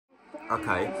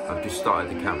Okay, I've just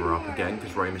started the camera up again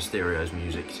because Rey Mysterio's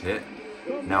music's hit.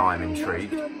 Now I'm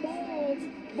intrigued.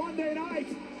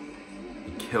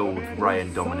 He killed Rey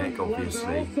and Dominic,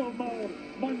 obviously.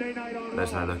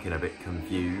 Lesnar looking a bit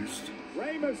confused.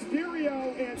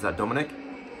 Is that Dominic?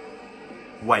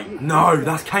 Wait, no,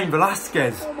 that's Cain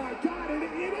Velasquez.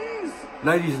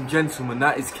 Ladies and gentlemen,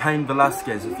 that is Cain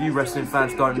Velasquez. If you wrestling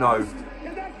fans don't know,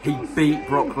 he beat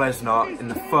Brock Lesnar in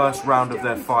the first round of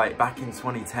their fight back in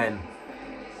 2010.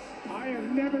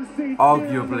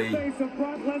 Arguably,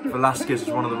 Velasquez is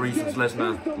one of the reasons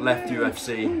Lesnar left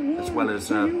UFC, as well as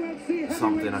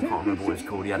something, I can't remember what it's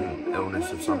called. He had an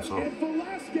illness of some sort.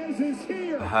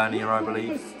 A hernia, I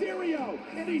believe.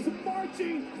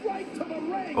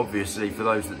 Obviously, for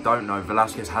those that don't know,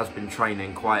 Velasquez has been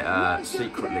training quite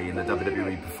secretly in the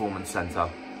WWE Performance Center.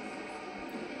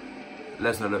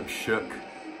 Lesnar looks shook.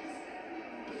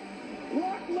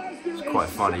 It's quite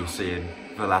funny seeing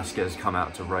Velasquez come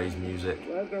out to Rey's music.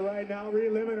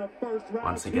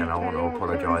 Once again, I want to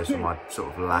apologise for my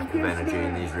sort of lack of energy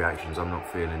in these reactions. I'm not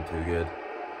feeling too good.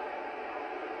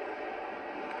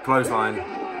 Clothesline,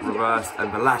 reversed,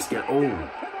 and Velasquez,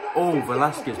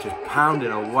 Velasquez just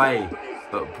pounding away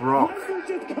at Brock.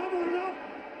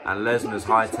 And Lesnar's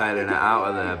hightailing it out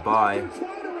of there. Bye.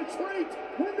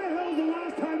 When the hell the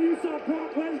last time you saw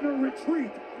Brock Lesnar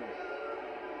retreat?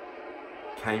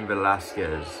 Cain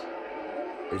Velasquez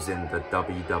is in the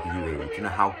WWE. Do you know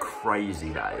how crazy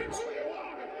that is?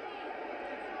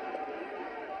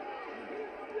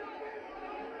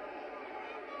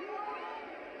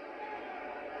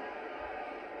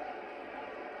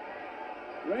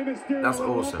 Rey Mysterio That's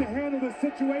awesome. to handle the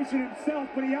situation himself,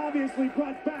 but he obviously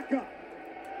brought backup.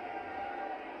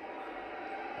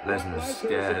 Lesnar's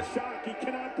scared. Shock. He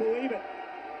cannot believe it.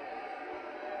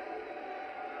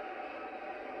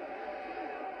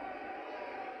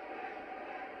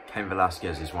 Cain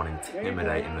Velasquez is one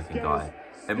intimidating looking guy.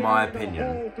 In my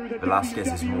opinion, Velasquez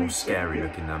is more scary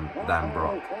looking than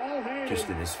Brock, just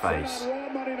in his face.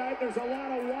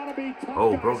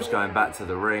 Oh, Brock's going back to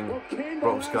the ring.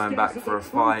 Brock's going back for a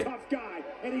fight.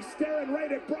 And he's staring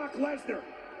right at Brock Lesnar.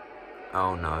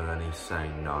 Oh no, and he's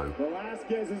saying no.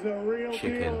 Velasquez is a real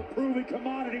Chicken. deal, proven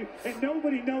commodity, and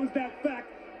nobody knows that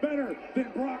fact better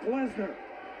than Brock Lesnar.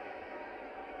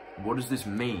 What does this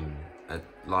mean?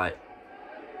 Like,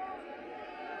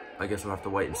 I guess we'll have to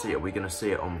wait and see. Are we going to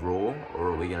see it on Raw, or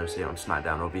are we going to see it on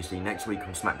Smackdown? Obviously, next week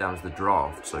on Smackdown is the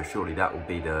draft, so surely that will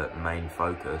be the main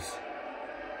focus.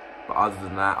 But other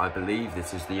than that, I believe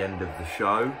this is the end of the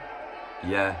show.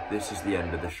 Yeah, this is the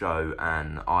end of the show,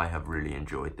 and I have really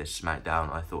enjoyed this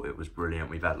Smackdown. I thought it was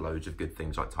brilliant. We've had loads of good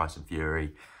things like Tyson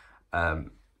Fury.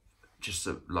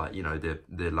 Like, you know,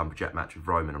 the Lumberjack match with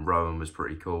Roman, and Roman was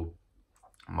pretty cool.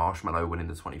 Marshmallow winning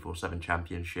the 24/7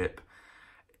 championship.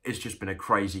 It's just been a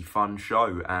crazy fun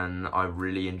show, and I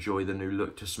really enjoy the new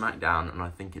look to SmackDown, and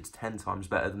I think it's 10 times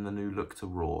better than the new look to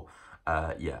Raw.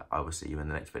 Yeah, I will see you in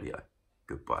the next video.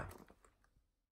 Goodbye.